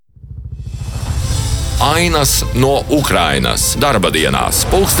Ainas no Ukrainas darba dienās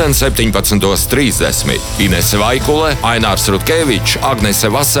 17:30. Inese Vaikule, Ainārs Rutkevičs, Agnese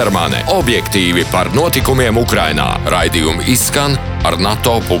Vasarmane. Objektīvi par notikumiem Ukrainā. Raidījumu izskan ar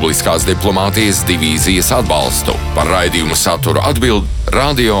NATO publiskās diplomātijas divīzijas atbalstu. Par raidījumu saturu atbild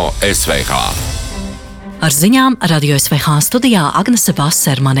Radio SVH. Ar ziņām Radio SVH studijā Agnese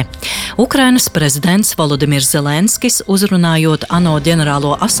Vasarmane. Ukrainas prezidents Volodimirs Zelenskis, uzrunājot ANO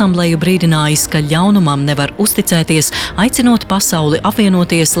ģenerālo asambleju, brīdinājis, ka ļaunumam nevar uzticēties, aicinot pasauli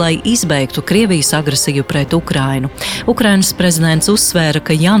apvienoties, lai izbeigtu Krievijas agresiju pret Ukrainu. Ukrainas prezidents uzsvēra,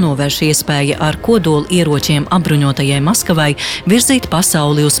 ka jānovērš iespēja ar kodola ieročiem apbruņotajai Maskavai virzīt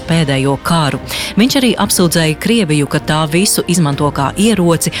pasauli uz pēdējo kāru. Viņš arī apsūdzēja Krieviju, ka tā visu izmanto kā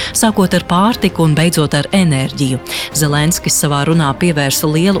ieroci, sākot ar pārtiku un beidzot ar enerģiju. Zelenskis savā runā pievērsa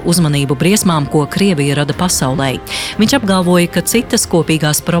lielu uzmanību briesmām, ko Krievija rada pasaulē. Viņš apgalvoja, ka citas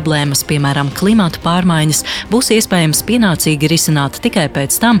kopīgās problēmas, piemēram, klimata pārmaiņas, būs iespējams pienācīgi risināt tikai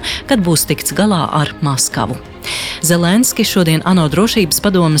pēc tam, kad būs tikts galā ar Maskavu. Zelenskis šodien ANO drošības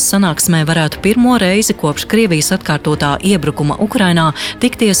padomes sanāksmē varētu pirmo reizi kopš Krievijas atkārtotā iebrukuma Ukrainā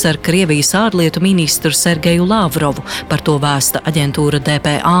tikties ar Krievijas ārlietu ministru Sergeju Lavrovu, par to vēsta aģentūra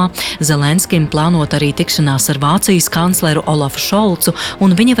DPA. Zelenskim plānot arī tikšanās ar Vācijas kancleru Olafu Šolcu,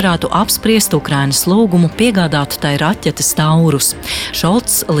 un viņi varētu apspriest Ukrainas lūgumu piegādāt tai raķetes Taurus.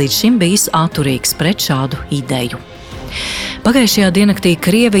 Šolcs līdz šim bijis atturīgs pret šādu ideju. Pagājušajā diennaktī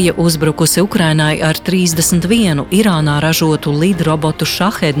Krievija uzbrukusi Ukrainai ar 31 Irānā ražotu lidrobotu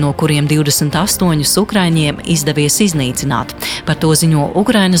Šahed, no kuriem 28 Ukraiņiem izdevies iznīcināt. Par to ziņo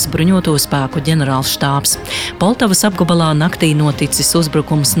Ukrainas bruņoto spēku ģenerālštābs. Poltavas apgabalā naktī noticis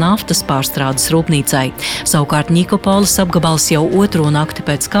uzbrukums naftas pārstrādes rūpnīcai. Savukārt Nikopolis apgabals jau otro nakti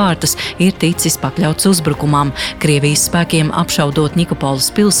pēc kārtas ir ticis pakļauts uzbrukumam, Krievijas spēkiem apšaudot Nikopolis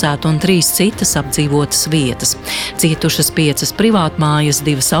pilsētu un 3 citas apdzīvotas vietas. Cietušas 5 privātmājas,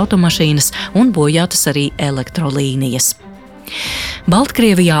 2 automašīnas un bojātas arī elektrolīnijas.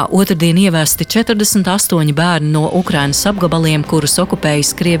 Baltkrievijā otrdien ievesti 48 bērni no Ukrainas apgabaliem, kurus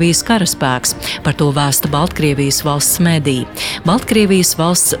okupējis Krievijas karaspēks. Par to vēsta Baltkrievijas valsts mediji. Baltkrievijas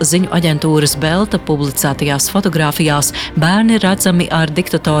valsts ziņu aģentūras Belta publicētajās fotogrāfijās bērni redzami ar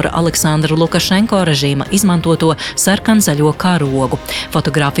diktatora Aleksandra Lukašenko režīma izmantoto sarkanzaļo karogu.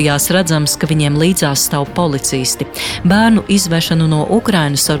 Fotogrāfijās redzams, ka viņiem līdzās stāv policisti. Bērnu izvešanu no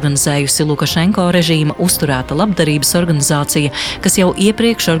Ukrainas organizējusi Lukašenko režīma uzturēta labdarības organizācija, kas jau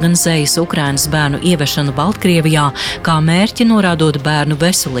iepriekš organizējas Ukrainas bērnu ievešanu Baltkrievijā, kā mērķi norādot bērnu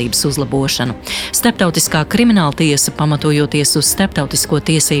veselības uzlabošanu. Starptautiskā krimināltiesa, pamatojoties uz starptautisko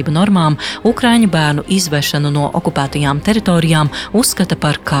tiesību normām, Ukraiņu bērnu izvešanu no okupētajām teritorijām uzskata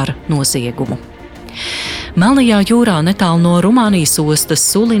par kara noziegumu. Melnajā jūrā netālu no Rumānijas ostas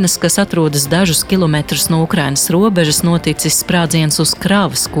Sulinas, kas atrodas dažus kilometrus no Ukrainas robežas, noticis sprādziens uz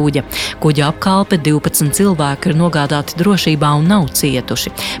kravas kuģa. Kuģa apkalpe 12 cilvēki ir nogādāti drošībā un nav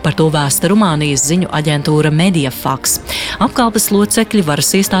cietuši. Par to vēsta Rumānijas ziņu aģentūra Mediafaks. Apkalpes locekļi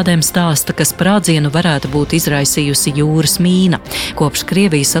varas iestādēm stāsta, ka sprādzienu varētu būt izraisījusi jūras mīna. Kopš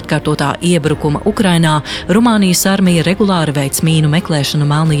Krievijas atkārtotā iebrukuma Ukrainā Rumānijas armija regulāri veic mīnu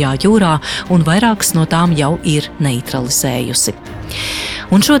meklēšanu Melnajā jūrā, un vairākas no tām jau ir neutralizējusi.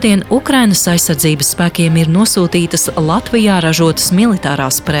 Un šodien Ukrainas aizsardzības spēkiem ir nosūtītas Latvijā ražotas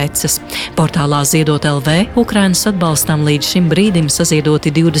militārās preces. Portālā Ziedot LV Ukrainas atbalstam līdz šim brīdim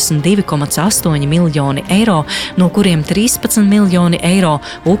saziedoti 22,8 miljoni eiro, no kuriem 13 miljoni eiro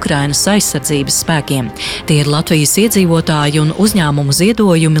Ukrainas aizsardzības spēkiem. Tie ir Latvijas iedzīvotāji un uzņēmumu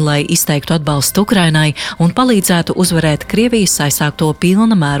ziedojumi, lai izteiktu atbalstu Ukrainai un palīdzētu uzvarēt Krievijas aizsākto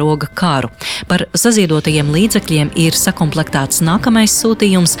pilna mēroga karu. Par saziedotajiem līdzekļiem ir sakomplektēts nākamais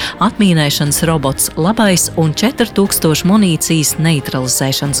sūtījums, atmīnēšanas robots Labais un 4000 munīcijas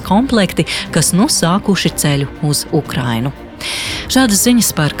neutralizēšanas komplekti, kas nu sākuši ceļu uz Ukrainu. Šādas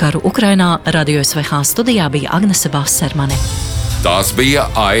ziņas par karu Ukrainā Radio SVH studijā bija Agnese Vasarmane. Tās bija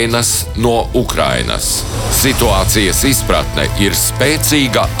Ainas no Ukrainas. Situācijas izpratne ir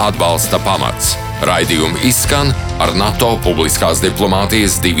spēcīga atbalsta pamats. Raidījumu izskan ar NATO publiskās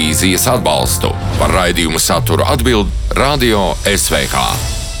diplomātijas divīzijas atbalstu. Par raidījumu saturu atbild Radio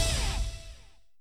SVH.